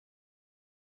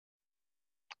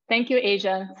Thank you,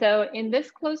 Asia. So in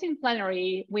this closing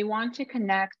plenary, we want to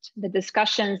connect the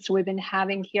discussions we've been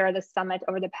having here at the summit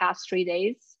over the past 3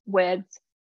 days with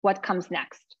what comes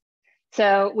next.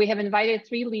 So we have invited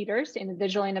 3 leaders in the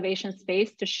digital innovation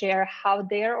space to share how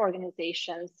their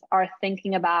organizations are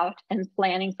thinking about and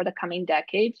planning for the coming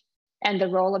decade and the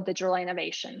role of digital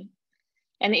innovation.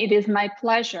 And it is my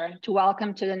pleasure to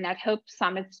welcome to the NetHope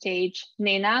Summit stage,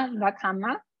 Nnenna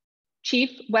Nwakanma,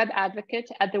 Chief Web Advocate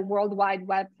at the World Wide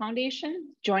Web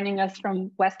Foundation, joining us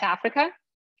from West Africa.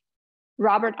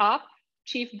 Robert Opp,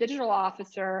 Chief Digital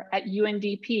Officer at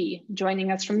UNDP,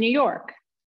 joining us from New York.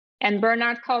 And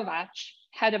Bernhard Kowatsch,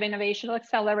 Head of Innovation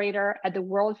Accelerator at the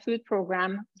World Food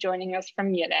Program, joining us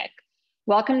from Munich.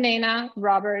 Welcome, Nnenna,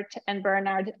 Robert, and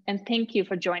Bernhard, and thank you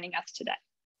for joining us today.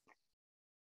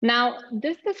 Now,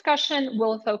 this discussion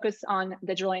will focus on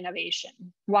digital innovation,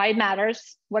 why it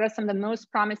matters, what are some of the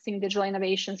most promising digital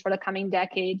innovations for the coming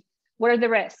decade, what are the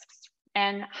risks,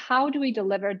 and how do we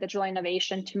deliver digital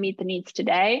innovation to meet the needs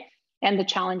today and the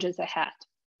challenges ahead.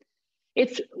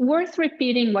 It's worth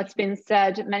repeating what's been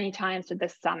said many times at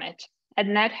this summit. At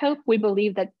NetHope, we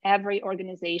believe that every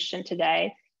organization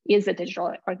today is a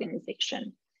digital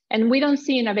organization. And we don't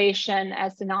see innovation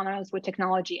as synonymous with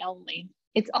technology only.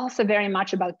 It's also very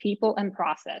much about people and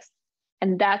process.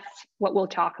 And that's what we'll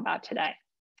talk about today.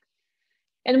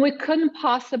 And we couldn't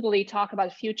possibly talk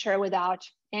about future without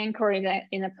anchoring it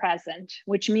in the present,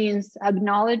 which means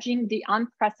acknowledging the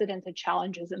unprecedented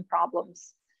challenges and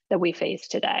problems that we face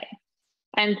today.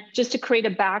 And just to create a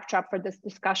backdrop for this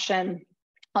discussion,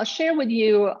 I'll share with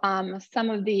you some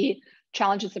of the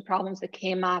challenges and problems that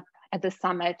came up at the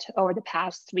summit over the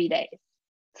past 3 days.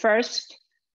 First,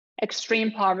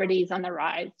 extreme poverty is on the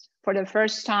rise for the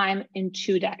first time in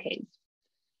 2 decades.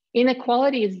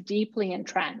 Inequality is deeply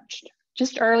entrenched.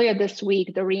 Just earlier this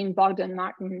week, Doreen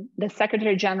Bogdan-Martin, the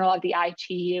Secretary General of the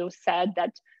ITU, said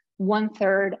that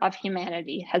 1/3 of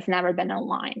humanity has never been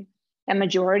online. A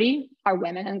majority are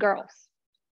women and girls.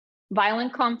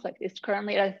 Violent conflict is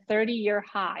currently at a 30-year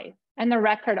high, and a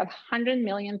record of 100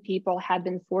 million people have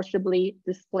been forcibly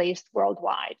displaced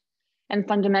worldwide. And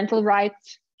fundamental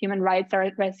rights, human rights are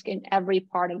at risk in every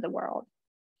part of the world.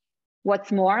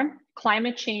 What's more,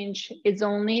 climate change is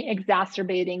only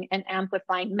exacerbating and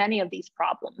amplifying many of these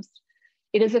problems.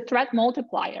 It is a threat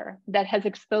multiplier that has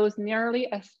exposed nearly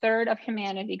 1/3 of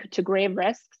humanity to grave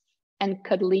risks and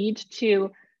could lead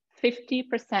to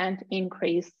 50%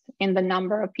 increase in the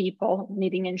number of people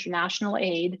needing international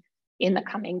aid in the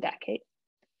coming decade.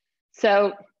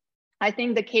 So I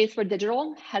think the case for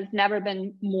digital has never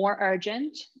been more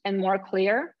urgent and more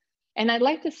clear. And I'd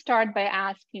like to start by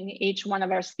asking each one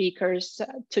of our speakers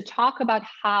to talk about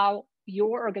how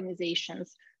your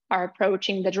organizations are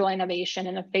approaching digital innovation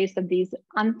in the face of these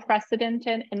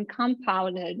unprecedented and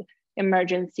compounded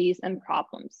emergencies and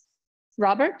problems.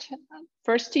 Robert,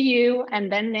 first to you,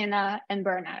 and then Nnenna and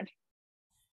Bernhard.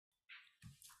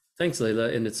 Thanks,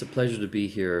 Leila, and it's a pleasure to be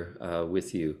here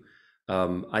with you.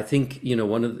 I think,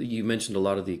 you mentioned a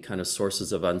lot of the kind of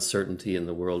sources of uncertainty in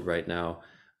the world right now.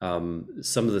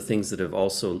 Some of the things that have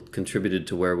also contributed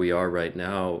to where we are right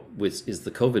now is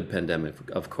the COVID pandemic,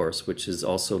 of course, which has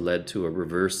also led to a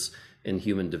reverse in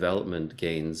human development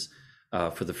gains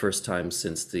for the first time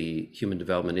since the Human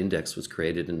Development Index was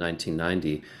created in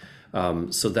 1990.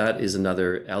 So that is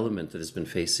another element that has been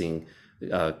facing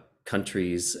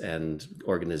countries and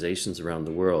organizations around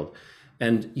the world.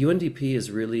 And UNDP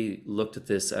has really looked at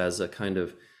this as a kind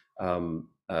of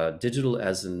digital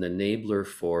as an enabler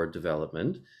for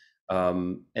development.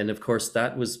 And of course,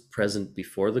 that was present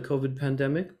before the COVID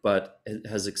pandemic, but it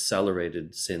has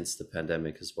accelerated since the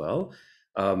pandemic as well.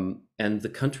 And the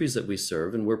countries that we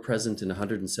serve, and we're present in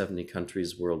 170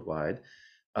 countries worldwide,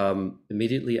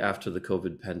 immediately after the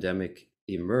COVID pandemic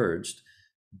emerged,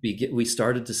 we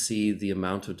started to see the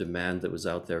amount of demand that was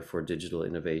out there for digital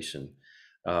innovation.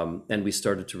 And we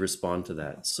started to respond to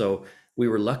that. So we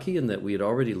were lucky in that we had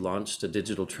already launched a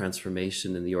digital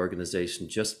transformation in the organization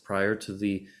just prior to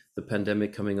the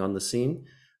pandemic coming on the scene.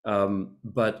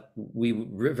 But we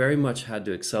very much had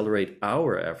to accelerate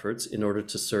our efforts in order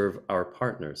to serve our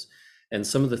partners. And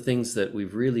some of the things that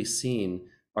we've really seen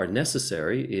are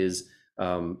necessary is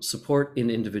support in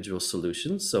individual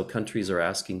solutions. So countries are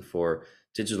asking for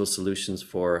digital solutions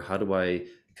for how do I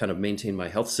kind of maintain my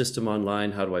health system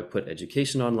online? How do I put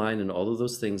education online? And all of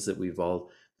those things that we've all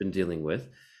been dealing with.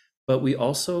 But we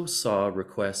also saw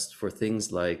requests for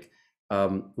things like,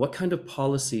 what kind of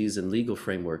policies and legal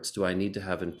frameworks do I need to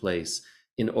have in place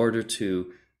in order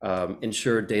to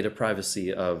ensure data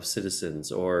privacy of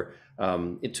citizens, or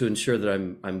to ensure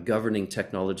that I'm governing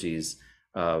technologies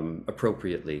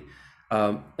appropriately?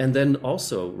 And then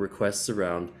also requests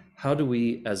around how do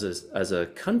we as a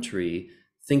country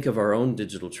think of our own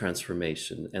digital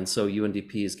transformation. And so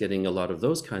UNDP is getting a lot of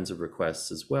those kinds of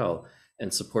requests as well,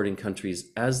 and supporting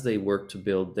countries as they work to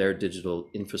build their digital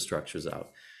infrastructures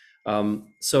out.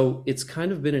 So it's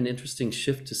kind of been an interesting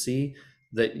shift to see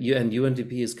that and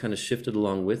UNDP has kind of shifted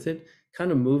along with it,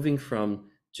 kind of moving from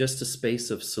just a space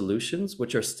of solutions,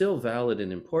 which are still valid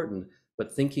and important,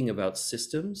 but thinking about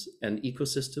systems and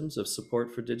ecosystems of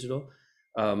support for digital,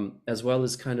 as well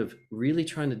as kind of really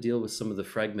trying to deal with some of the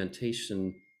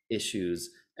fragmentation issues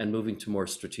and moving to more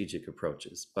strategic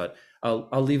approaches. But I'll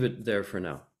leave it there for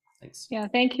now. Thanks. Yeah,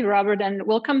 thank you, Robert. And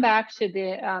we'll come back to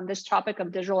the this topic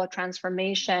of digital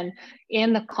transformation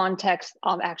in the context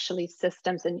of actually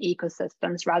systems and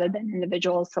ecosystems rather than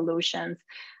individual solutions.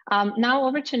 Now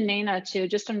over to Nnenna to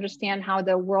just understand how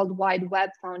the World Wide Web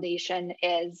Foundation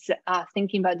is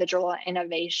thinking about digital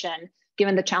innovation,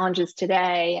 given the challenges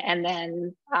today, and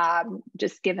then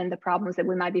just given the problems that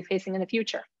we might be facing in the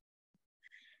future.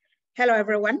 Hello,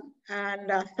 everyone, and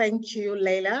thank you,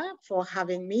 Leila, for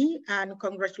having me, and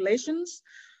congratulations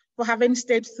for having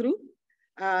stayed through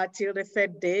till the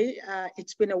third day.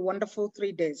 It's been a wonderful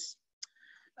 3 days.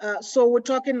 So we're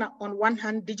talking on one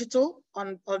hand digital,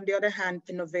 on the other hand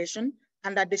innovation,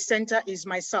 and at the center is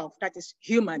myself, that is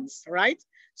humans, right?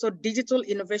 So digital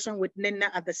innovation with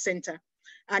Nnenna at the center.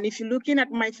 And if you're looking at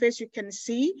my face, you can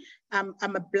see I'm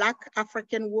a Black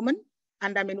African woman,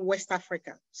 and I'm in West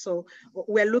Africa. So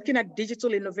we're looking at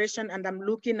digital innovation, and I'm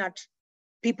looking at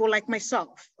people like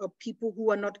myself, people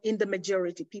who are not in the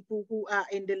majority, people who are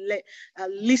in the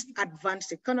least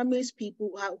advanced economies,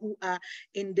 people who are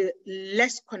in the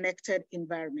less connected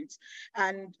environments.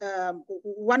 And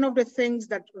one of the things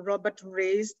that Robert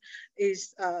raised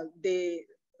is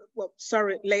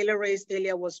Leila raised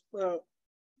earlier was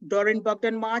Doreen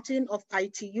Bogdan-Martin of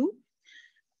ITU.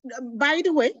 By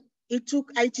the way, it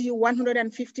took ITU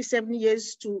 157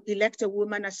 years to elect a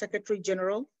woman as Secretary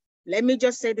General. Let me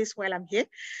just say this while I'm here.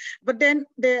 But then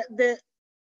the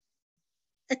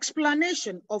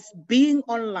explanation of being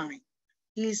online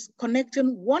is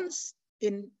connecting once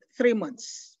in 3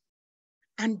 months.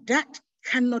 And that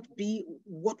cannot be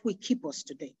what will keep us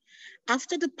today.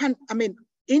 After the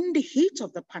in the heat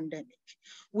of the pandemic,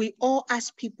 we all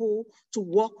asked people to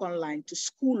work online, to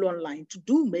school online, to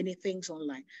do many things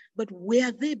online, but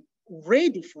were they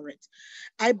ready for it?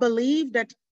 I believe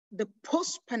that the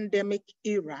post-pandemic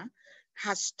era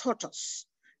has taught us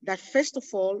that, first of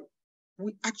all,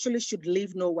 we actually should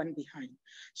leave no one behind.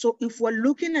 So if we're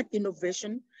looking at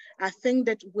innovation, I think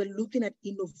that we're looking at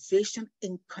innovation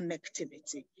in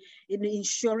connectivity, in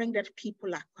ensuring that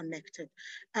people are connected.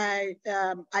 I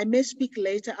may speak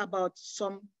later about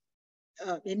some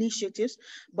initiatives,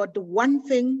 but the one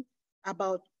thing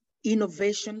about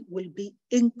innovation will be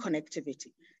in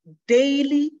connectivity,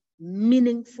 daily,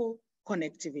 meaningful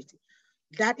connectivity.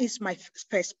 That is my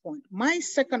first point. My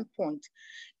second point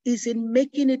is in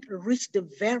making it reach the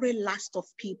very last of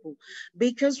people.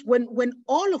 Because when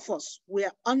all of us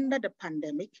were under the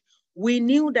pandemic, we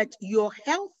knew that your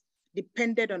health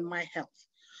depended on my health.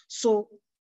 So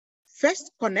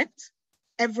first connect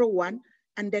everyone,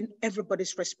 and then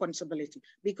everybody's responsibility.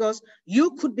 Because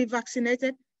you could be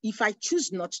vaccinated. If I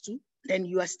choose not to, then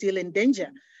you are still in danger.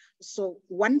 So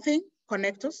one thing,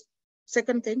 connect us.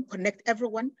 Second thing, connect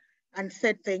everyone. And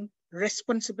third thing,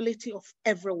 responsibility of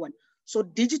everyone. So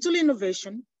digital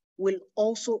innovation will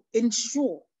also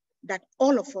ensure that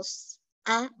all of us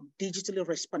are digitally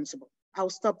responsible. I'll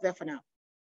stop there for now.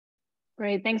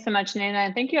 Great, thanks so much, Nnenna.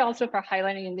 And thank you also for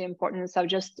highlighting the importance of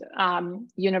just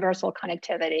universal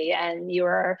connectivity. And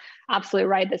you're absolutely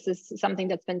right. This is something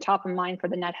that's been top of mind for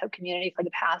the NetHope community for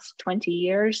the past 20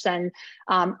 years. And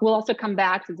we'll also come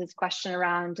back to this question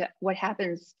around what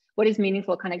happens, what is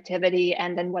meaningful connectivity,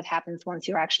 and then what happens once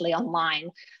you're actually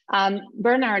online.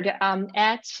 Bernhard,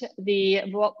 at the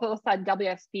both at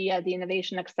WFP, at the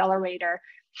Innovation Accelerator,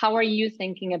 how are you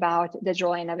thinking about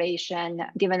digital innovation,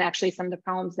 given actually some of the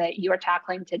problems that you're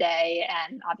tackling today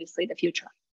and obviously the future?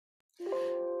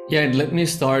 Yeah, and let me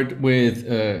start with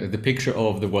the picture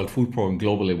of the World Food Programme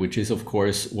globally, which is, of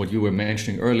course, what you were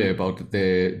mentioning earlier about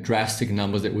the drastic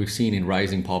numbers that we've seen in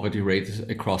rising poverty rates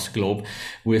across the globe.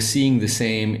 We're seeing the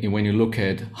same when you look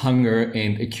at hunger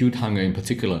and acute hunger in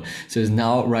particular. So there's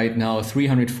right now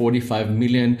 345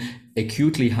 million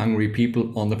acutely hungry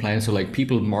people on the planet, so like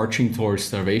people marching towards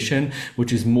starvation,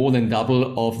 which is more than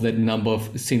double of that number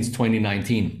since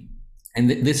 2019. And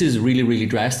this is really, really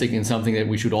drastic and something that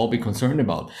we should all be concerned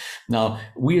about. Now,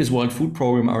 we as World Food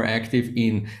Programme are active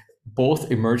in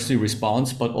both emergency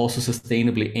response, but also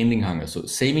sustainably ending hunger. So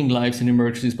saving lives in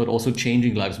emergencies, but also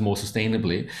changing lives more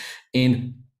sustainably.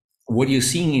 And what you're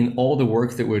seeing in all the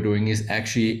work that we're doing is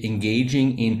actually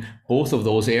engaging in both of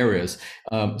those areas.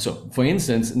 So for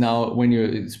instance, now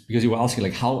because you were asking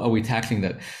like, how are we tackling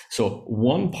that? So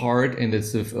one part, and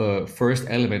it's the first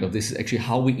element of this, is actually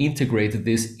how we integrated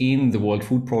this in the World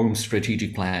Food Programme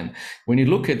strategic plan. When you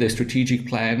look at the strategic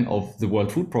plan of the World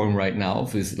Food Programme right now,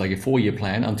 it's like a 4-year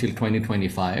plan until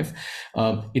 2025,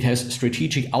 it has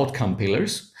strategic outcome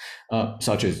pillars.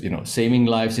 Such as saving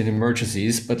lives in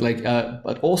emergencies, but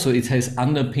also it has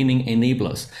underpinning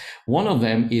enablers. One of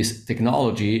them is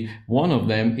technology. One of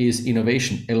them is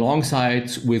innovation,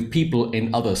 alongside with people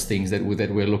and other things that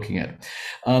we're looking at.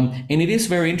 And it is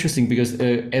very interesting because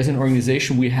as an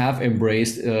organization we have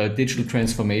embraced digital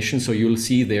transformation. So you'll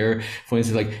see there, for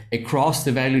instance, like across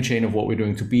the value chain of what we're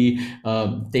doing, to be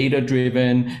data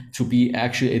driven, to be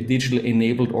actually a digital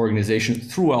enabled organization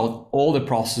throughout all the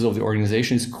processes of the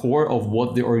organization is core of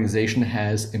what the organization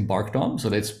has embarked on. So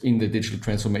that's in the digital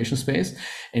transformation space.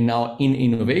 And now in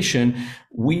innovation,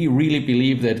 we really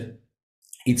believe that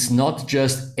it's not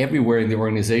just everywhere in the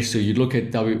organization. So you look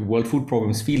at the World Food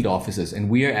Programme's field offices, and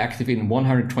we are active in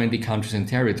 120 countries and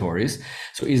territories.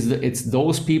 So it's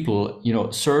those people,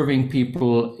 serving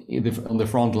people on the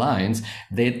front lines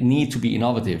that need to be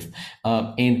innovative.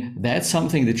 And that's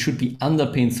something that should be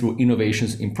underpinned through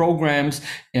innovations in programs,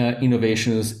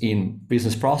 innovations in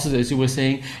business processes, as you were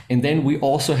saying. And then we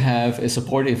also have a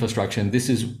support infrastructure. And this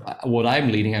is what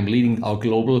I'm leading. I'm leading our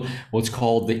global, what's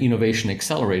called the Innovation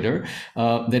Accelerator,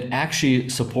 that actually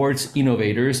supports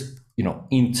innovators,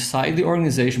 inside the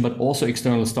organization, but also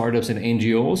external startups and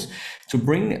NGOs to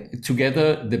bring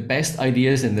together the best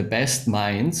ideas and the best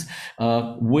minds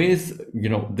with,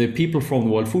 the people from the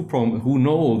World Food Programme who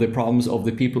know the problems of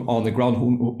the people on the ground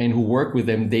who work with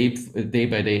them day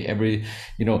by day,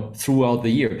 throughout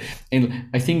the year. And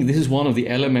I think this is one of the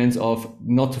elements of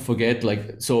not to forget,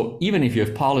 so even if you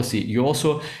have policy, you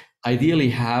also ideally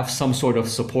have some sort of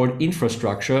support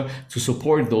infrastructure to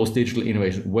support those digital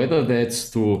innovations, whether that's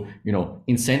through,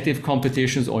 incentive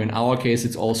competitions, or in our case,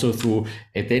 it's also through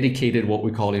a dedicated, what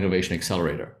we call Innovation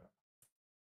Accelerator.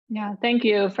 Yeah, thank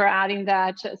you for adding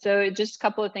that. So just a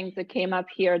couple of things that came up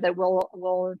here that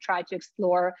we'll try to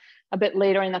explore a bit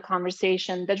later in the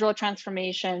conversation: digital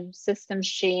transformation, systems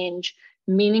change,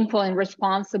 meaningful and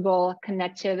responsible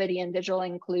connectivity and digital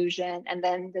inclusion, and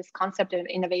then this concept of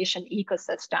innovation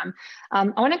ecosystem. I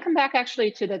want to come back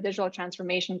actually to the digital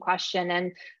transformation question.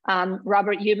 And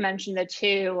Robert, you mentioned it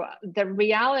too. The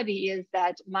reality is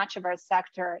that much of our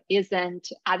sector isn't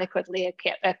adequately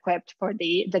equipped for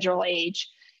the digital age.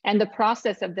 And the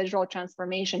process of digital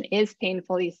transformation is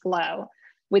painfully slow.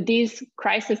 With these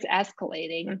crises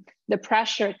escalating, the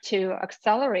pressure to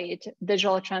accelerate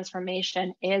digital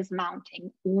transformation is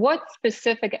mounting. What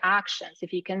specific actions,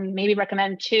 if you can maybe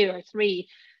recommend 2 or 3,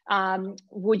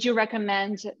 would you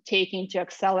recommend taking to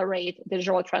accelerate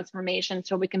digital transformation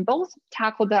so we can both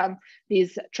tackle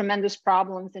these tremendous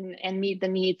problems and meet the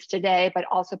needs today, but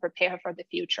also prepare for the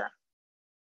future?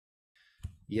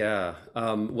 Yeah,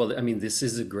 well, I mean, this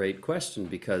is a great question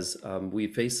because we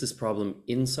face this problem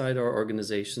inside our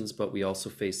organizations, but we also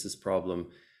face this problem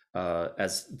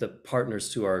as the partners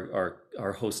to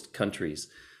our host countries.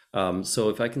 So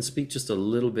if I can speak just a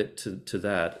little bit to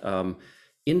that,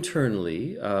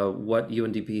 internally, what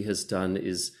UNDP has done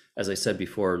is, as I said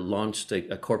before, launched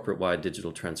a corporate-wide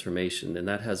digital transformation, and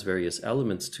that has various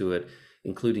elements to it,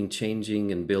 including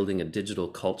changing and building a digital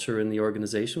culture in the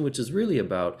organization, which is really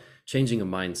about changing a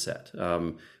mindset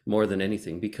more than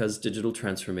anything, because digital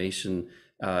transformation,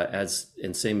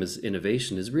 same as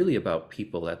innovation, is really about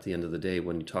people at the end of the day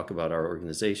when you talk about our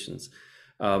organizations.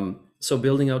 So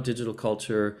building out digital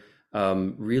culture,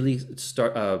 really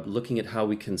start looking at how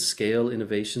we can scale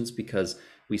innovations, because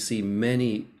we see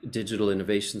many digital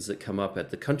innovations that come up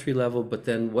at the country level, but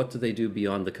then what do they do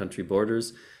beyond the country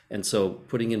borders? And so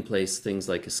putting in place things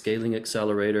like a scaling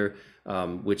accelerator,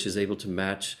 which is able to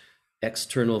match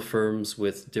external firms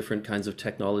with different kinds of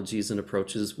technologies and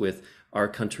approaches with our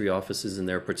country offices and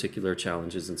their particular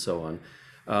challenges and so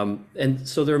on. And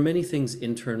so there are many things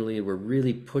internally. We're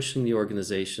really pushing the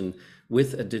organization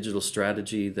with a digital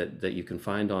strategy that you can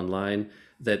find online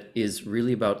that is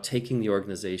really about taking the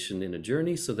organization in a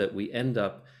journey so that we end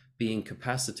up being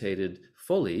capacitated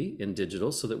fully in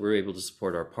digital so that we're able to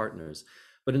support our partners.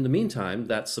 But in the meantime,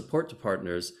 that support to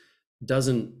partners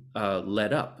doesn't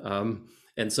let up.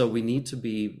 And so we need to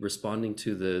be responding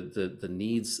to the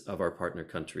needs of our partner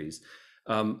countries.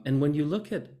 And when you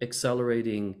look at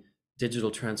accelerating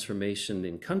digital transformation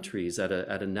in countries at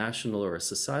a national or a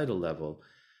societal level,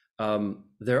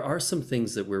 there are some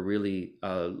things that we're really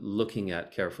looking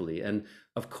at carefully. And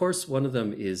of course, one of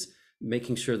them is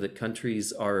making sure that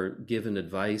countries are given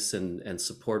advice and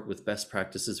support with best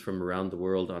practices from around the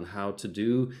world on how to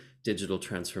do digital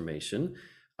transformation.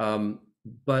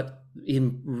 But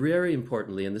very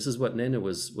importantly, and this is what Nnenna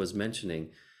was mentioning,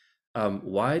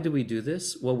 why do we do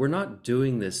this? Well, we're not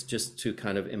doing this just to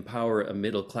kind of empower a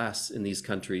middle class in these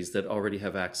countries that already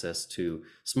have access to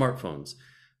smartphones.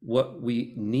 What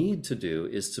we need to do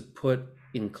is to put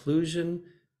inclusion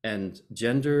and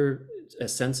gender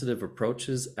sensitive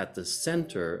approaches at the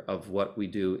center of what we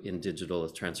do in digital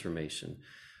transformation.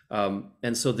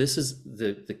 And so this is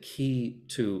the key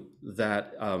to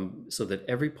that, so that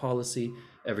every policy,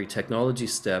 every technology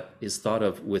step is thought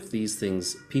of with these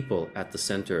things, people at the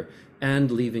center, and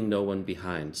leaving no one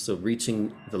behind. So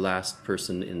reaching the last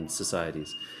person in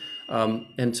societies.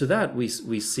 And to that, we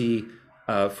see,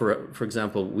 for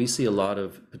example, we see a lot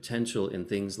of potential in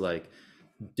things like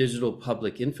digital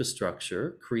public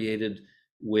infrastructure created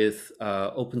with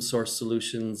open source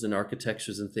solutions and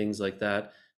architectures and things like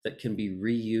that can be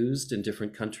reused in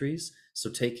different countries.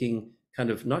 So taking kind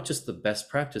of not just the best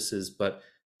practices, but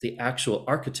the actual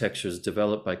architectures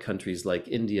developed by countries like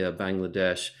India,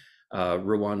 Bangladesh,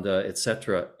 Rwanda,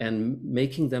 etc., and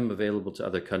making them available to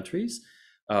other countries.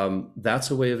 That's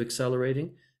a way of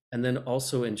accelerating. And then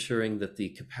also ensuring that the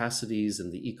capacities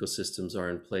and the ecosystems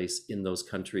are in place in those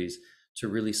countries to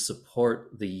really support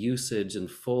the usage and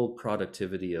full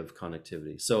productivity of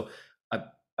connectivity. So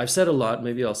I've said a lot,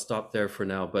 maybe I'll stop there for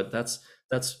now, but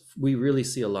we really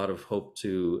see a lot of hope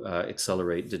to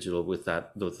accelerate digital with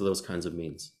those kinds of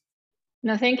means.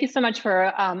 No, thank you so much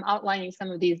for outlining some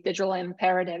of these digital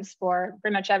imperatives for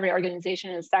pretty much every organization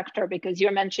in the sector, because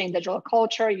you're mentioning digital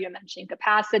culture, you're mentioning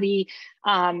capacity,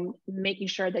 making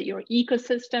sure that your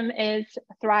ecosystem is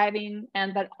thriving,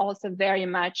 and but also very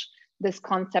much this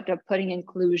concept of putting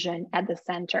inclusion at the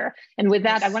center. And with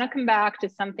that, I want to come back to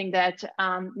something that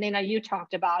Nnenna, you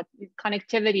talked about,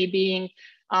 connectivity being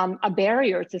a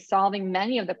barrier to solving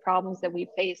many of the problems that we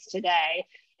face today.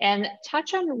 And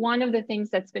touch on one of the things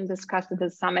that's been discussed at the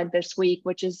summit this week,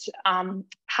 which is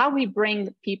how we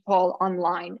bring people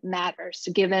online matters,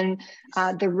 given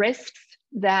the risks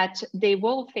that they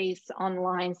will face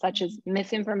online, such as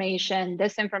misinformation,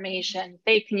 disinformation,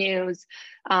 fake news,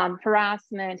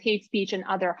 harassment, hate speech, and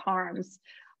other harms.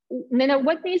 Nnenna,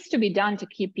 what needs to be done to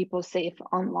keep people safe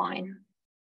online?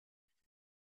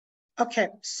 Okay,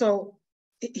 so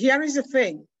here is the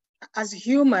thing. As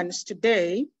humans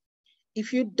today,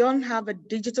 if you don't have a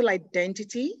digital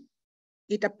identity,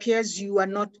 it appears you are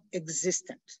not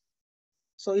existent.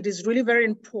 So it is really very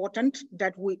important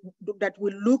that we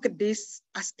look at this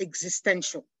as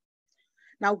existential.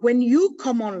 Now, when you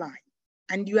come online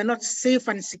and you are not safe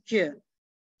and secure,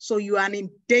 so you are an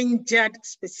endangered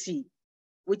species,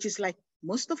 which is like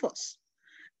most of us.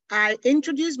 I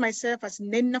introduce myself as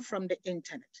Nnenna from the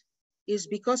internet. It's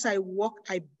because I work,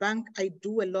 I bank, I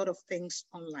do a lot of things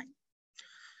online.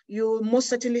 You most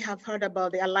certainly have heard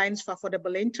about the Alliance for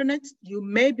Affordable Internet. You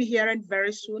may be hearing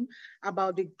very soon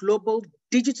about the Global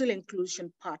Digital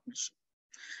Inclusion Partnership,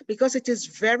 because it is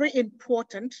very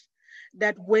important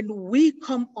that when we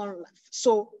come online,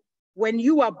 so when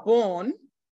you are born,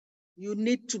 you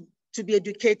need to be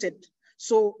educated.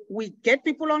 So we get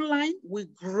people online, we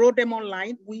grow them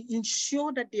online, we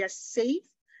ensure that they are safe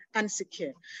and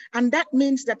secure. And that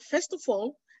means that, first of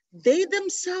all, they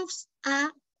themselves are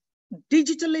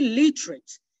digitally literate,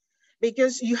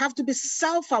 because you have to be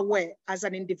self-aware as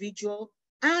an individual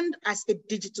and as a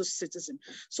digital citizen.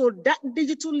 So that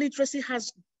digital literacy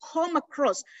has come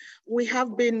across. We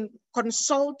have been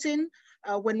consulting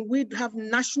when we have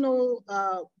national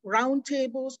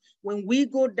roundtables, when we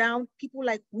go down, people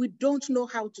like, we don't know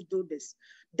how to do this.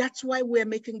 That's why we're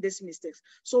making these mistakes.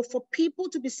 So for people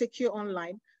to be secure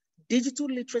online, digital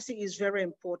literacy is very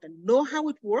important. Know how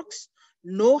it works,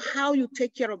 know how you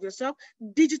take care of yourself,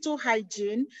 digital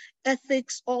hygiene,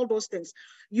 ethics, all those things.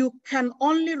 You can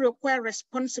only require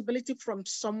responsibility from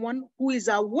someone who is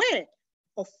aware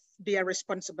of their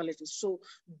responsibilities. So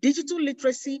digital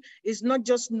literacy is not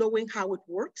just knowing how it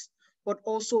works, but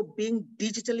also being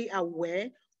digitally aware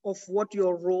of what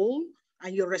your role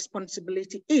and your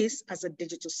responsibility is as a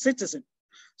digital citizen.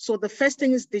 So the first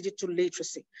thing is digital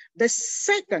literacy. The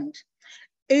second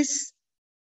is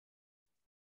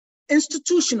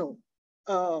institutional,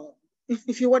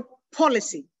 if you want,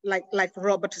 policy, like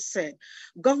Robert said.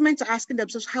 Governments are asking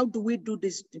themselves, how do we do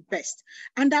this the best?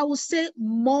 And I will say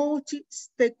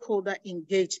multi-stakeholder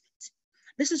engagement.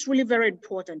 This is really very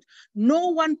important. No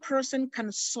one person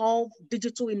can solve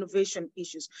digital innovation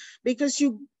issues, because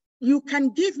you can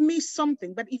give me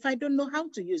something, but if I don't know how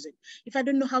to use it, if I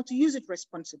don't know how to use it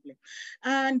responsibly.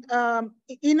 And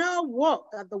in our work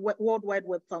at the World Wide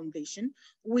Web Foundation,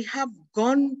 we have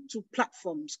gone to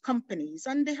platforms, companies,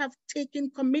 and they have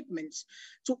taken commitments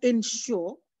to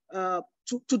ensure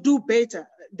to do better.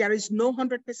 There is no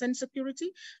 100%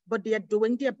 security, but they are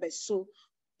doing their best. So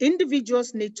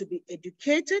individuals need to be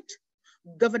educated.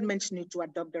 Governments need to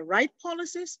adopt the right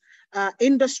policies.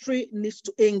 Industry needs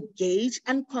to engage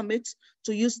and commit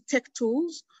to use tech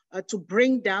tools to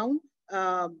bring down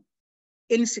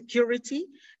insecurity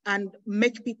and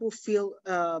make people feel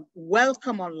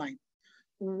welcome online.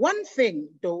 One thing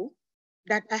though,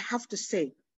 that I have to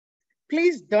say,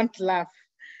 please don't laugh.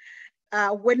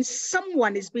 When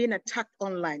someone is being attacked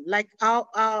online, like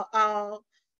our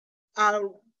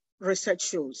research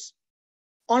shows,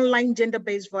 online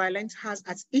gender-based violence has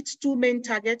as its two main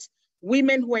targets,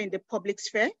 women who are in the public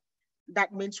sphere,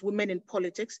 that means women in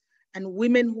politics, and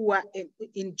women who are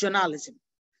in journalism.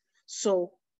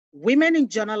 So women in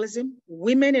journalism,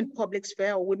 women in public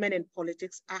sphere, or women in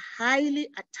politics are highly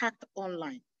attacked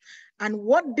online. And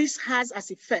what this has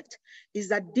as effect is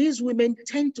that these women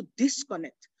tend to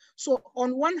disconnect. So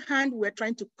on one hand, we're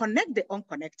trying to connect the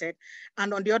unconnected,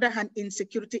 and on the other hand,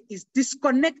 insecurity is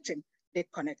disconnecting the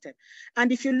connected.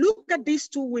 And if you look at these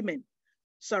two women,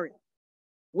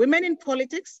 women in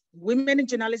politics, women in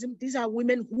journalism, these are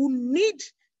women who need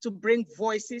to bring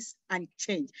voices and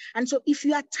change. And so if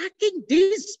you're attacking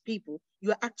these people,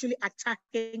 you're actually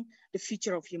attacking the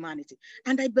future of humanity.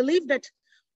 And I believe that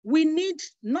we need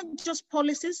not just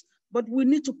policies, but we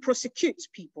need to prosecute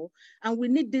people. And we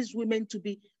need these women to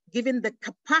be given the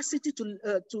capacity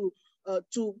to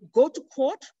go to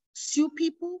court, sue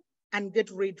people, and get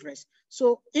redress.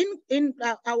 So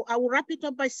I will wrap it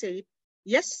up by saying,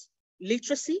 yes,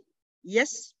 literacy,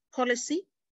 yes, policy,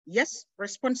 yes,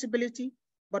 responsibility,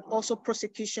 but also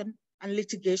prosecution and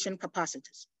litigation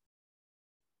capacities.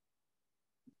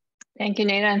 Thank you,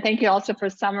 Nnenna, and thank you also for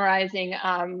summarizing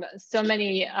so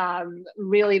many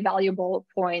really valuable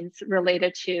points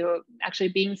related to actually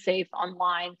being safe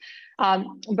online.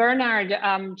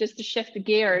 Bernhard, just to shift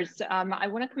gears, I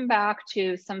want to come back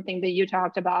to something that you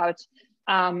talked about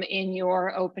in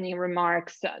your opening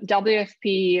remarks.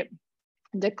 WFP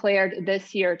declared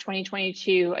this year,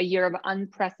 2022, a year of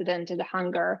unprecedented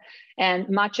hunger, and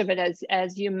much of it,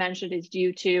 as you mentioned, is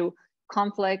due to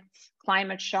conflicts,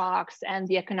 climate shocks, and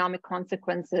the economic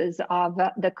consequences of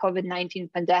the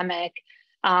COVID-19 pandemic,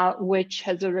 which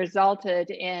has resulted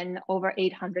in over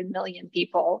 800 million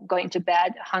people going to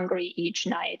bed hungry each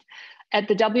night. At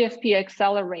the WFP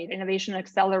Accelerator, Innovation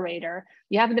Accelerator,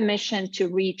 you have the mission to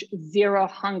reach zero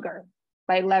hunger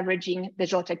by leveraging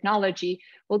digital technology.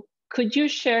 Well, could you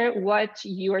share what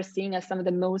you are seeing as some of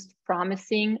the most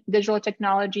promising digital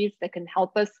technologies that can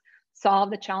help us solve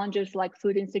the challenges like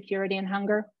food insecurity and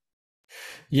hunger?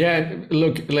 Yeah,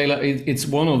 look, Leila, it's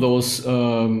one of those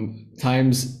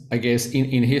times, I guess,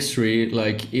 in history,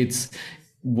 like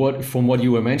from what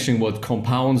you were mentioning, what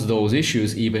compounds those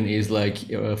issues even is like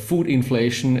food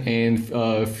inflation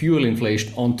and fuel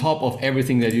inflation on top of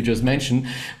everything that you just mentioned,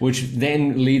 which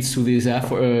then leads to this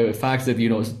fact that,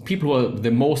 people who are the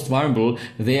most vulnerable,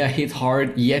 they are hit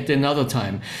hard yet another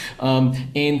time.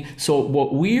 And so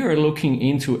what we are looking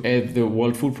into at the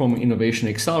World Food Programme Innovation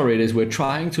Accelerator is we're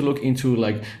trying to look into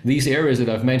like these areas that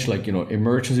I've mentioned, like,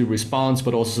 emergency response,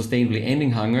 but also sustainably ending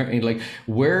hunger, and like,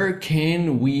 where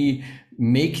can we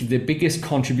make the biggest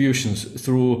contributions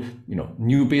through,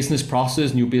 new business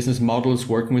process, new business models,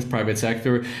 working with private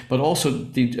sector, but also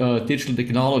the digital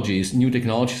technologies, new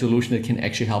technology solution that can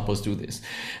actually help us do this.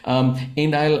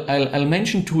 And I'll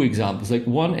mention two examples. Like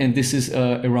one, and this is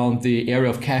around the area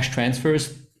of cash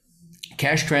transfers.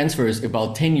 Cash transfers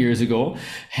about 10 years ago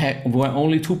were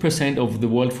only 2% of the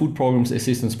World Food Programme's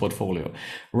assistance portfolio.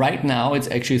 Right now, it's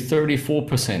actually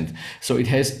 34%. So it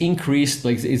has increased,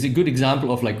 like, it's a good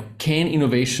example of like, can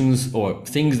innovations or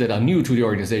things that are new to the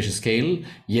organization scale?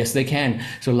 Yes, they can.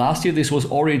 So last year, this was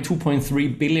already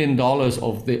 $2.3 billion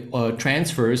of the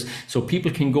transfers. So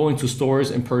people can go into stores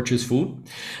and purchase food.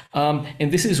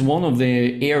 And this is one of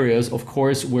the areas, of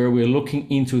course, where we're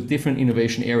looking into different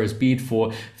innovation areas, be it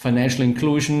for financial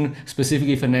inclusion,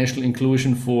 specifically financial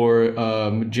inclusion for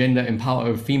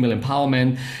female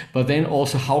empowerment, but then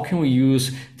also how can we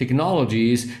use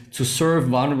technologies to serve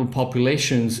vulnerable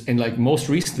populations, and like most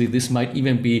recently, this might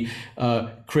even be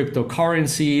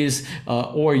cryptocurrencies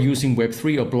or using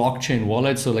Web3 or blockchain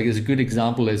wallets. So like as a good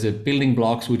example is a Building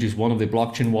Blocks, which is one of the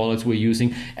blockchain wallets we're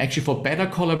using actually for better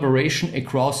collaboration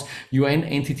across UN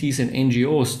entities and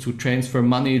NGOs to transfer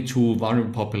money to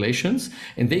vulnerable populations,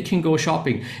 and they can go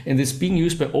shopping. And this being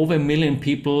used by over 1 million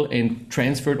people and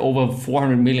transferred over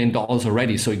 $400 million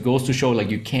already. So it goes to show like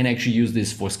you can actually use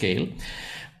this for scale.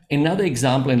 Another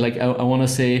example, and like I want to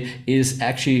say, is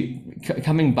actually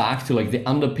coming back to like the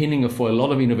underpinning for a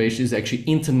lot of innovation is actually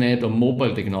internet or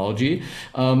mobile technology.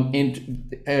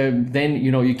 Then, you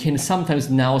know, you can sometimes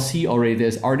now see already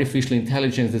there's artificial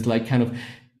intelligence that's like kind of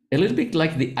a little bit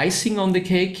like the icing on the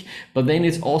cake, but then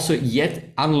it's also yet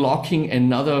unlocking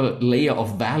another layer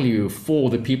of value for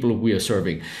the people we are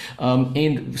serving.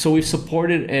 And so we've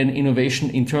supported an innovation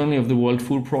internally of the World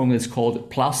Food Programme that's called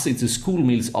Plus. It's a school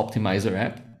meals optimizer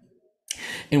app.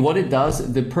 And what it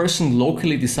does, the person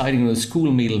locally deciding on the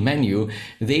school meal menu,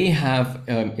 they have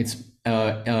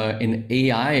an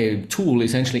AI tool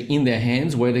essentially in their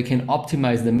hands where they can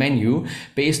optimize the menu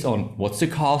based on what's the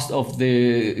cost of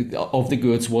the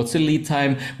goods, what's the lead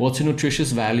time, what's the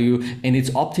nutritious value, and it's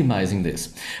optimizing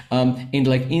this. And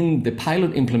like in the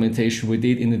pilot implementation we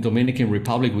did in the Dominican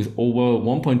Republic with over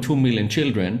 1.2 million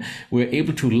children, we're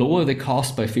able to lower the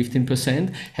cost by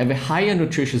 15%, have a higher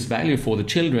nutritious value for the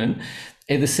children,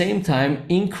 at the same time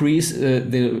increase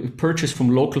the purchase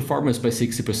from local farmers by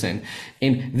 60%.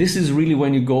 And this is really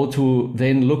when you go to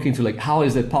then look into like, how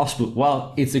is that possible?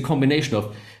 Well, it's a combination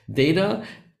of data,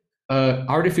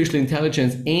 artificial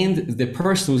intelligence, and the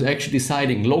person who's actually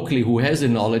deciding locally, who has the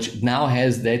knowledge, now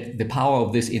has the power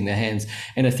of this in their hands.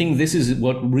 And I think this is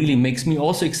what really makes me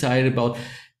also excited about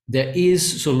there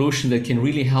is solution that can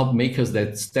really help make us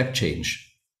that step change.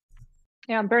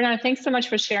 Yeah, Bernhard, thanks so much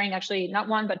for sharing actually not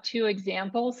one, but two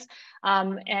examples,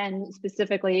 and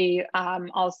specifically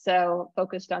also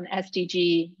focused on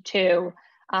SDG 2.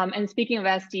 And speaking of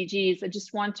SDGs, I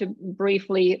just want to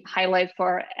briefly highlight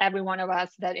for every one of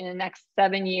us that in the next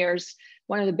 7 years,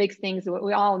 one of the big things that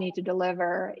we all need to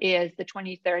deliver is the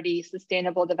 2030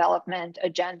 Sustainable Development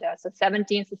Agenda. So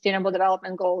 17 Sustainable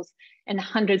Development Goals and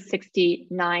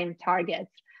 169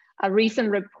 targets. A recent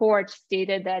report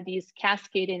stated that these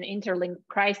cascading interlinked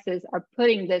crises are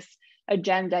putting this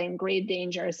agenda in great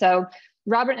danger. So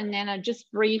Robert and Nnenna,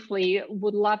 just briefly,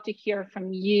 would love to hear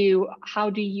from you.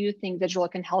 How do you think digital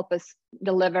can help us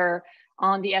deliver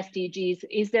on the SDGs?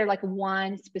 Is there like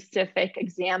one specific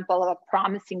example of a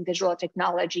promising digital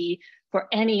technology for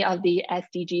any of the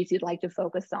SDGs you'd like to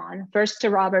focus on? First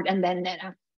to Robert and then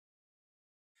Nnenna.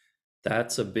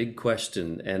 That's a big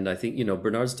question. And I think, you know,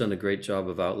 Bernhard's done a great job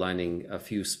of outlining a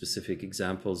few specific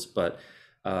examples, but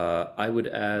I would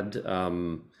add,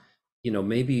 you know,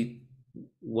 maybe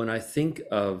when I think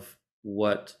of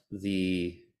what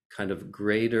the kind of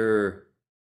greater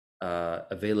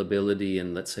availability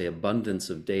and let's say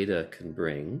abundance of data can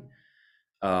bring,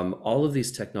 all of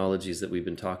these technologies that we've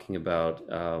been talking about,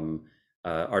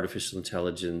 artificial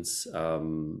intelligence,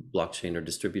 blockchain or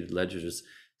distributed ledgers,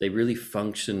 they really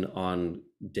function on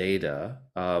data,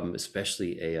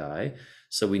 especially AI.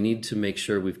 So we need to make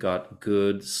sure we've got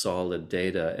good, solid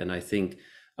data. And I think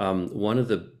one of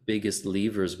the biggest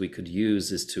levers we could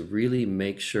use is to really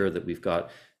make sure that we've got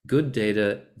good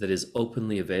data that is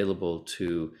openly available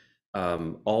to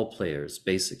all players,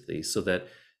 basically, so that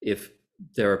if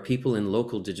there are people in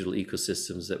local digital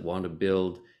ecosystems that want to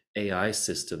build AI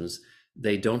systems,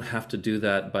 they don't have to do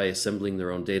that by assembling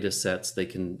their own data sets. They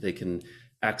can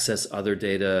access other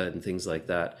data and things like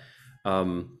that.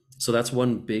 So that's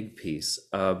one big piece.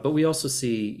 But we also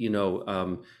see, you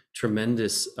know,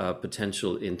 tremendous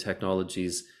potential in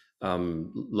technologies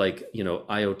like, you know,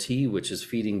 IoT, which is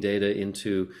feeding data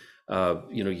into,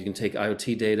 you know, you can take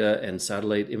IoT data and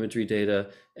satellite imagery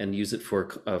data and use it for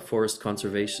forest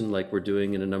conservation, like we're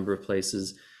doing in a number of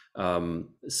places.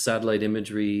 Satellite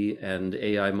imagery and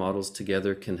AI models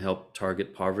together can help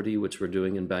target poverty, which we're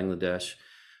doing in Bangladesh.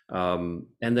 And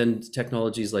then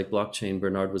technologies like blockchain,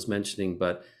 Bernhard was mentioning,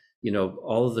 but you know,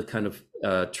 all of the kind of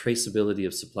traceability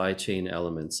of supply chain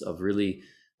elements of really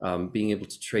being able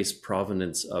to trace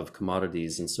provenance of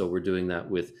commodities. And so we're doing that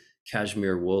with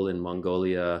cashmere wool in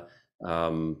Mongolia,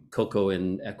 cocoa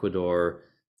in Ecuador,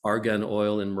 argan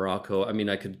oil in Morocco. I mean,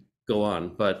 I could go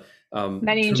on, but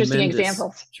many interesting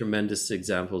examples. Tremendous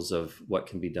examples of what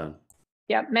can be done.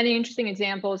 Yeah, many interesting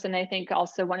examples. And I think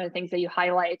also one of the things that you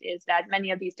highlight is that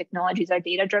many of these technologies are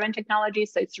data-driven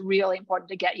technologies. So it's really important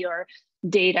to get your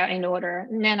data in order.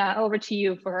 Nnenna, over to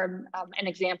you for an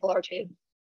example or two.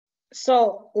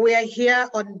 So we are here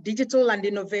on digital and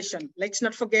innovation. Let's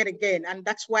not forget again. And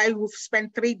that's why we've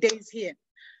spent 3 days here.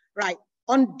 Right.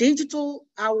 On digital,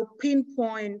 I will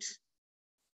pinpoint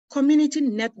community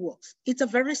networks. It's a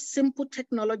very simple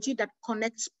technology that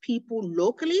connects people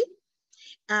locally.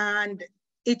 And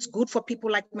it's good for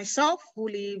people like myself who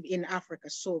live in Africa.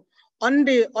 So on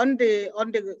the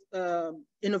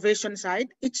innovation side,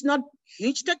 it's not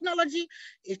huge technology,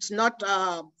 it's not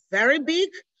very big,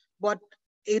 but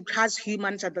it has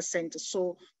humans at the center.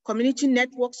 So community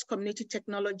networks, community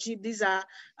technology, these are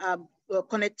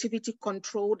connectivity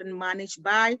controlled and managed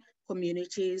by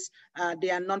communities.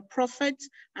 They are non-profit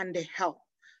and they help.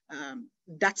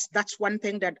 That's one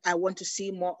thing that I want to see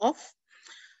more of.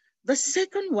 The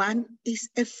second one is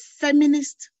a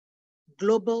feminist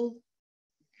global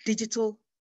digital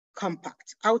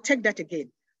compact. I'll take that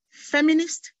again.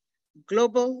 Feminist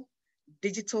global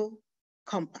digital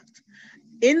compact.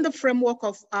 In the framework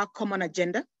of our common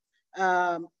agenda,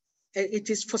 it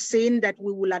is foreseen that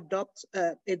we will adopt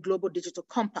a global digital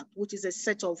compact, which is a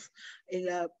set of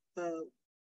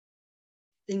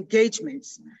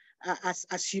engagements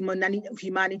as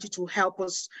humanity to help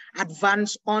us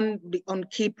advance on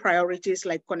key priorities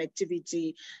like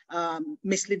connectivity,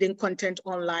 misleading content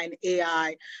online,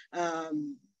 AI,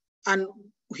 and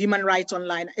human rights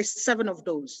online. It's 7 of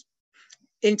those.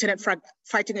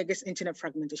 Fighting against internet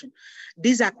fragmentation.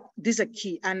 These are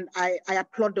key, and I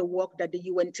applaud the work that the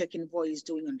UN Tech Envoy is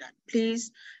doing on that.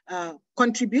 Please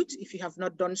contribute if you have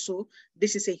not done so.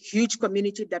 This is a huge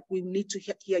community that we need to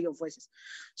hear your voices.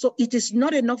 So it is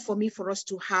not enough for us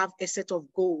to have a set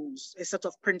of goals, a set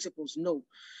of principles. No,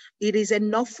 it is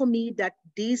enough for me that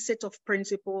these set of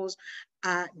principles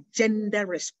are gender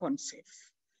responsive.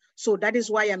 So that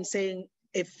is why I'm saying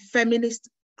a feminist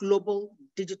global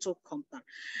digital compact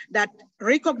that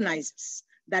recognizes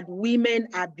that women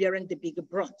are bearing the bigger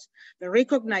brunt, that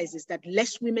recognizes that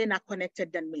less women are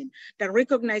connected than men, that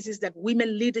recognizes that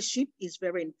women leadership is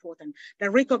very important,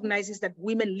 that recognizes that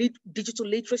women digital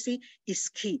literacy is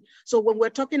key. So when we're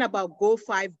talking about Goal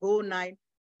 5, Goal 9,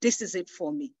 this is it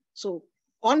for me. So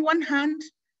on one hand,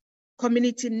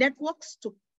 community networks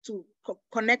to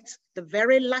connect the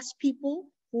very last people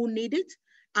who need it.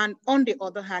 And on the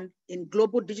other hand, in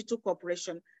global digital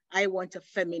cooperation, I want a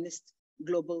feminist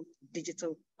global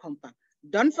digital compact.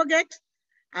 Don't forget,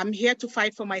 I'm here to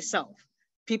fight for myself.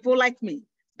 People like me,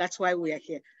 that's why we are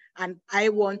here. And I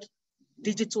want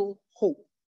digital hope.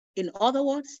 In other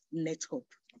words, NetHope.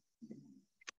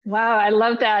 Wow, I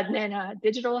love that, Nnenna,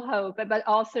 digital hope, but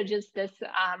also just this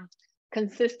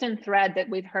consistent thread that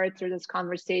we've heard through this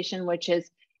conversation, which is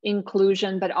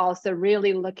inclusion, but also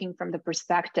really looking from the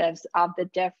perspectives of the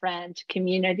different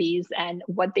communities and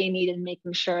what they need, and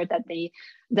making sure that the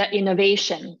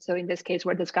innovation, so in this case,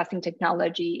 we're discussing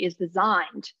technology, is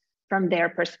designed from their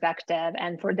perspective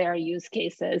and for their use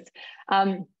cases.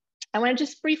 I want to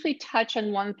just briefly touch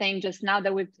on one thing just now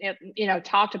that we've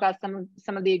talked about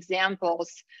some of the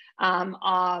examples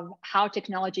of how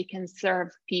technology can serve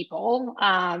people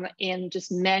in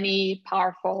just many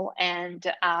powerful and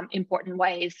important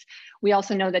ways. We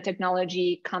also know that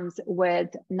technology comes with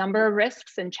a number of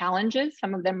risks and challenges.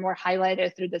 Some of them were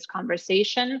highlighted through this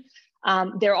conversation.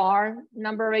 There are a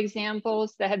number of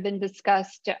examples that have been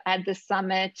discussed at the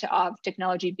summit of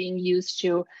technology being used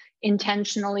to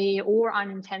intentionally or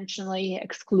unintentionally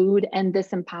exclude and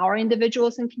disempower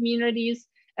individuals and communities,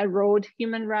 erode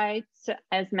human rights,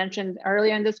 as mentioned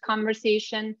earlier in this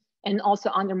conversation, and also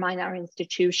undermine our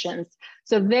institutions.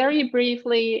 So very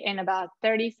briefly, in about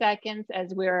 30 seconds,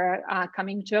 as we're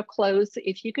coming to a close,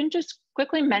 if you can just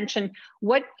quickly mention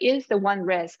what is the one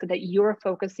risk that you're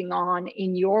focusing on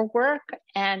in your work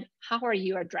and how are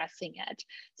you addressing it?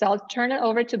 So I'll turn it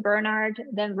over to Bernhard,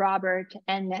 then Robert,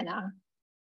 and Nnenna.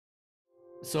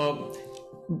 So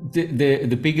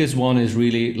the biggest one is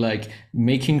really like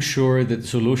making sure that the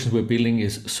solutions we're building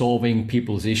is solving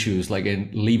people's issues, like,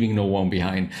 and leaving no one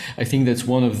behind. I think that's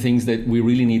one of the things that we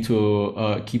really need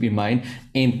to keep in mind.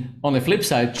 And on the flip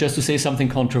side, just to say something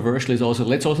controversial, is also,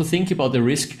 let's also think about the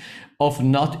risk of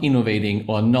not innovating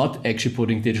or not actually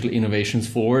putting digital innovations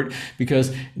forward,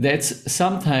 because that's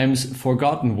sometimes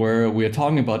forgotten, where we're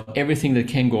talking about everything that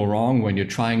can go wrong when you're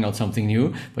trying out something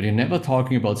new, but you're never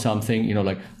talking about something,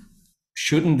 like,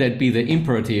 shouldn't that be the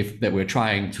imperative that we're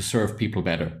trying to serve people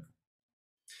better?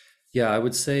 Yeah, I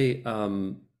would say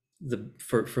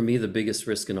for me, the biggest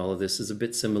risk in all of this is a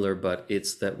bit similar, but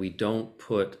it's that we don't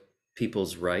put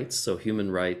people's rights, so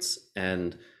human rights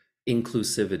and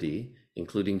inclusivity,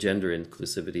 including gender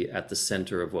inclusivity, at the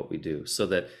center of what we do. So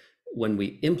that when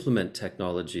we implement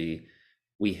technology,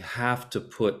 we have to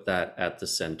put that at the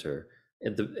center.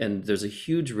 And there's a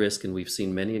huge risk, and we've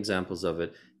seen many examples of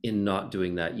it, in not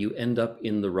doing that. You end up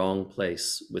in the wrong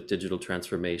place with digital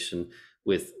transformation,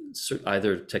 with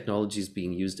either technologies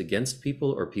being used against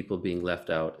people or people being left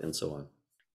out, and so on.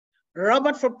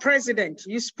 Robert for president,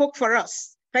 you spoke for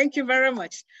us. Thank you very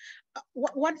much.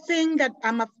 One thing that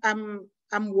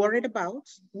I'm worried about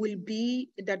will be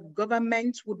that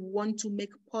governments would want to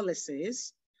make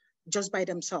policies just by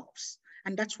themselves.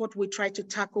 And that's what we try to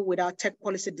tackle with our Tech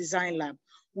Policy Design Lab.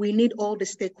 We need all the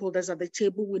stakeholders at the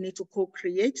table. We need to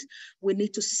co-create. We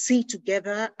need to see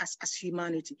together as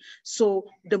humanity. So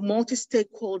the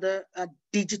multi-stakeholder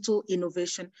digital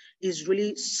innovation is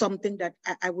really something that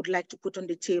I would like to put on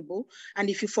the table. And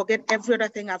if you forget every other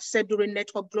thing I've said during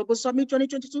NetHope Global Summit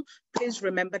 2022, please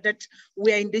remember that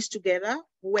we are in this together,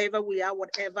 wherever we are,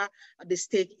 whatever the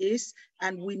stake is,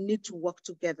 and we need to work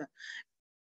together.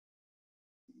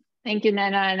 Thank you,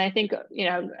 Nnenna. And I think,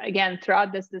 again,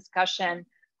 throughout this discussion,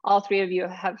 all three of you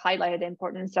have highlighted the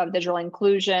importance of digital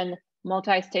inclusion,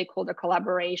 multi-stakeholder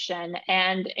collaboration,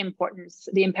 and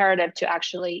the imperative to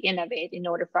actually innovate in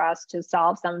order for us to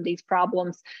solve some of these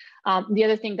problems. The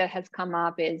other thing that has come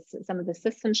up is some of the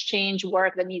systems change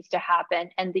work that needs to happen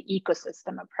and the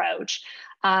ecosystem approach.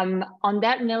 On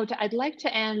that note, I'd like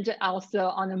to end also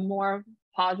on a more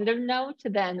positive note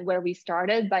than where we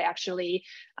started, by actually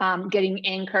getting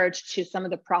anchored to some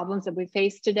of the problems that we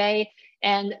face today.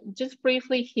 And just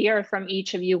briefly hear from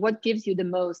each of you, what gives you the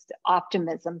most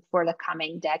optimism for the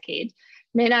coming decade?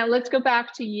 Nnenna, let's go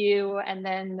back to you, and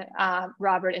then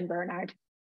Robert and Bernhard.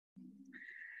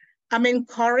 I'm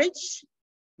encouraged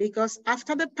because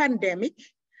after the pandemic,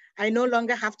 I no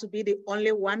longer have to be the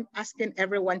only one asking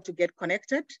everyone to get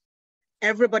connected.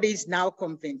 Everybody is now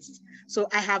convinced. So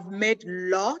I have made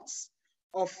lots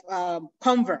of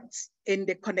converts in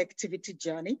the connectivity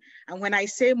journey. And when I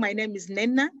say my name is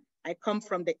Nnenna, I come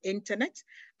from the internet,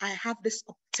 I have this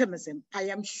optimism. I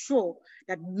am sure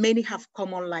that many have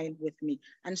come online with me.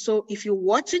 And so if you're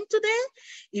watching today,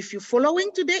 if you're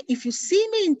following today, if you see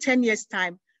me in 10 years'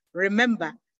 time,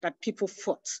 remember that people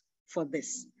fought for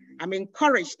this. I'm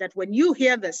encouraged that when you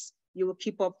hear this, you will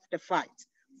keep up the fight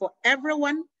for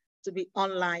everyone to be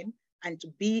online and to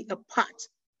be a part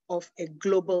of a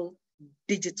global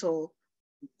digital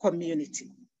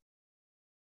community.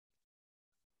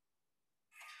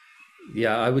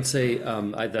 Yeah, I would say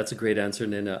that's a great answer,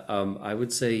 Nnenna. I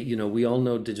would say, we all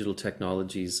know digital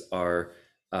technologies are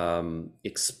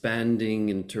expanding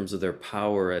in terms of their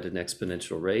power at an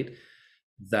exponential rate.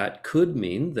 That could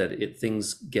mean that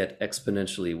things get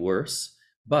exponentially worse,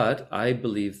 but I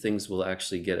believe things will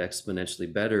actually get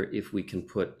exponentially better if we can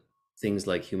put things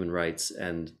like human rights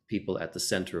and people at the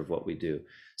center of what we do.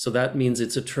 So that means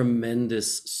it's a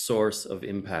tremendous source of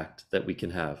impact that we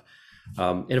can have.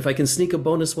 And if I can sneak a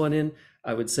bonus one in,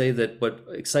 I would say that what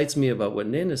excites me about what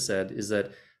Nnenna said is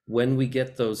that when we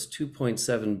get those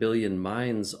 2.7 billion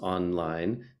minds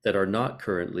online that are not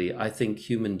currently, I think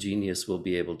human genius will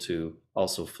be able to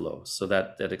also flow. So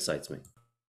that excites me.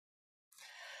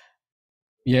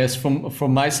 Yes,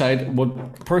 from my side,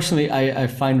 what personally I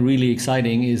find really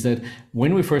exciting is that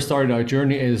when we first started our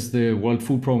journey as the World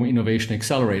Food Program Innovation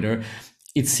Accelerator,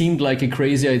 it seemed like a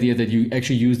crazy idea that you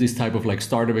actually use this type of like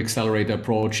startup accelerator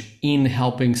approach in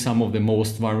helping some of the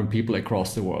most vulnerable people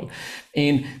across the world.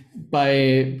 And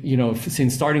by,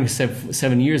 since starting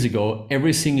 7 years ago,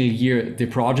 every single year, the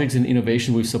projects and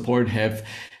innovation we've supported have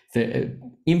the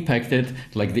impact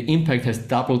has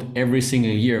doubled every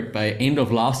single year. By end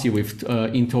of last year, we've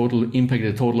in total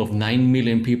impacted a total of 9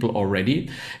 million people already,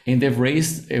 and they've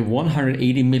raised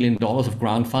 $180 million of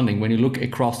grant funding when you look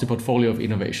across the portfolio of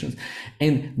innovations.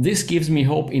 And this gives me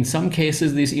hope. In some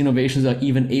cases, these innovations are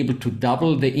even able to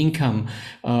double the income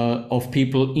of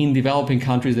people in developing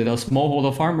countries that are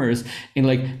smallholder farmers.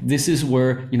 And this is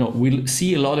where, we'll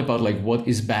see a lot about what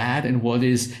is bad and what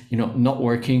is, not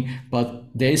working, but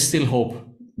there is still hope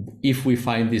if we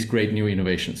find these great new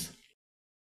innovations.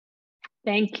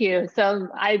 Thank you. So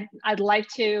I'd like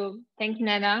to thank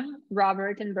Nnenna,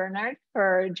 Robert, and Bernhard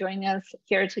for joining us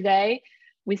here today.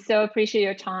 We so appreciate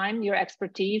your time, your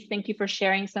expertise. Thank you for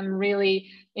sharing some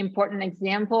really important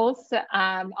examples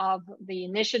of the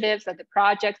initiatives, of the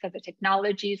projects, of the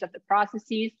technologies, of the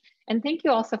processes. And thank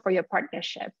you also for your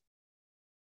partnership.